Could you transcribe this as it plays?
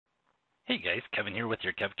Hey guys, Kevin here with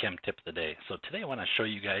your KevCAM tip of the day. So today I want to show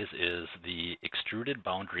you guys is the extruded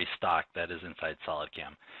boundary stock that is inside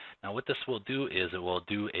SolidCAM. Now what this will do is it will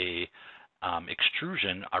do a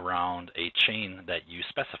extrusion around a chain that you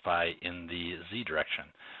specify in the Z direction.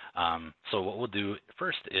 So what we'll do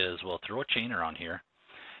first is we'll throw a chain around here.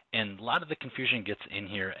 And a lot of the confusion gets in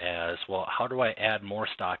here as, well, how do I add more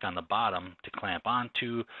stock on the bottom to clamp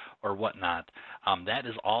onto or whatnot? That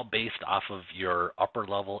is all based off of your upper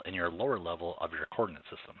level and your lower level of your coordinate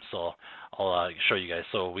system. So I'll show you guys.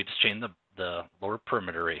 So we just chain the lower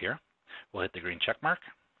perimeter right here. We'll hit the green check mark.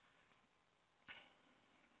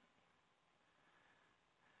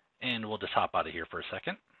 And we'll just hop out of here for a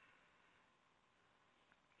second.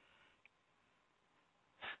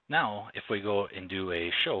 Now, if we go and do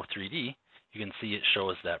a show 3D, you can see it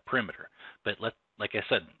shows that perimeter. But like I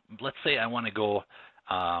said, let's say I want to go,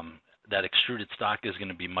 that extruded stock is going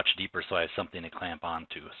to be much deeper, so I have something to clamp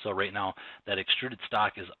onto. So right now, that extruded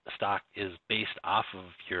stock is based off of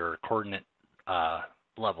your coordinate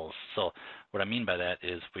levels. So what I mean by that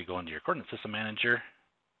is if we go into your coordinate system manager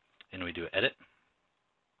and we do edit.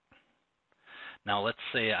 Now let's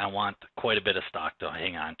say I want quite a bit of stock to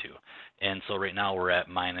hang on to. And so right now we're at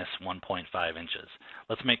minus 1.5 inches.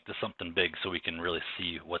 Let's make this something big so we can really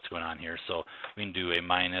see what's going on here. So we can do a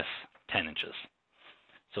minus 10 inches.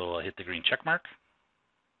 So I'll hit the green check mark.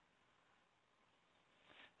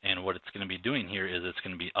 And what it's going to be doing here is it's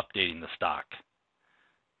going to be updating the stock.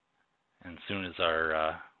 And as soon as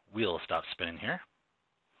our wheel stops spinning here,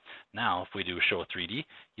 now, if we do show 3D,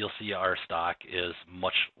 you'll see our stock is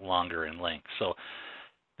much longer in length. So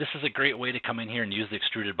this is a great way to come in here and use the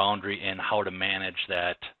extruded boundary and how to manage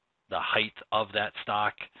that, the height of that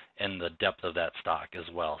stock and the depth of that stock as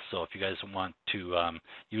well. So if you guys want to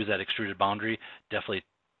use that extruded boundary, definitely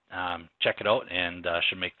check it out and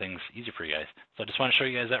should make things easy for you guys. So I just want to show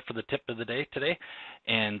you guys that for the tip of the day today.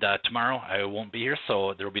 And tomorrow I won't be here,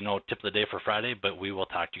 so there will be no tip of the day for Friday, but we will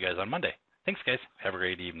talk to you guys on Monday. Thanks, guys. Have a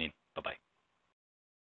great evening.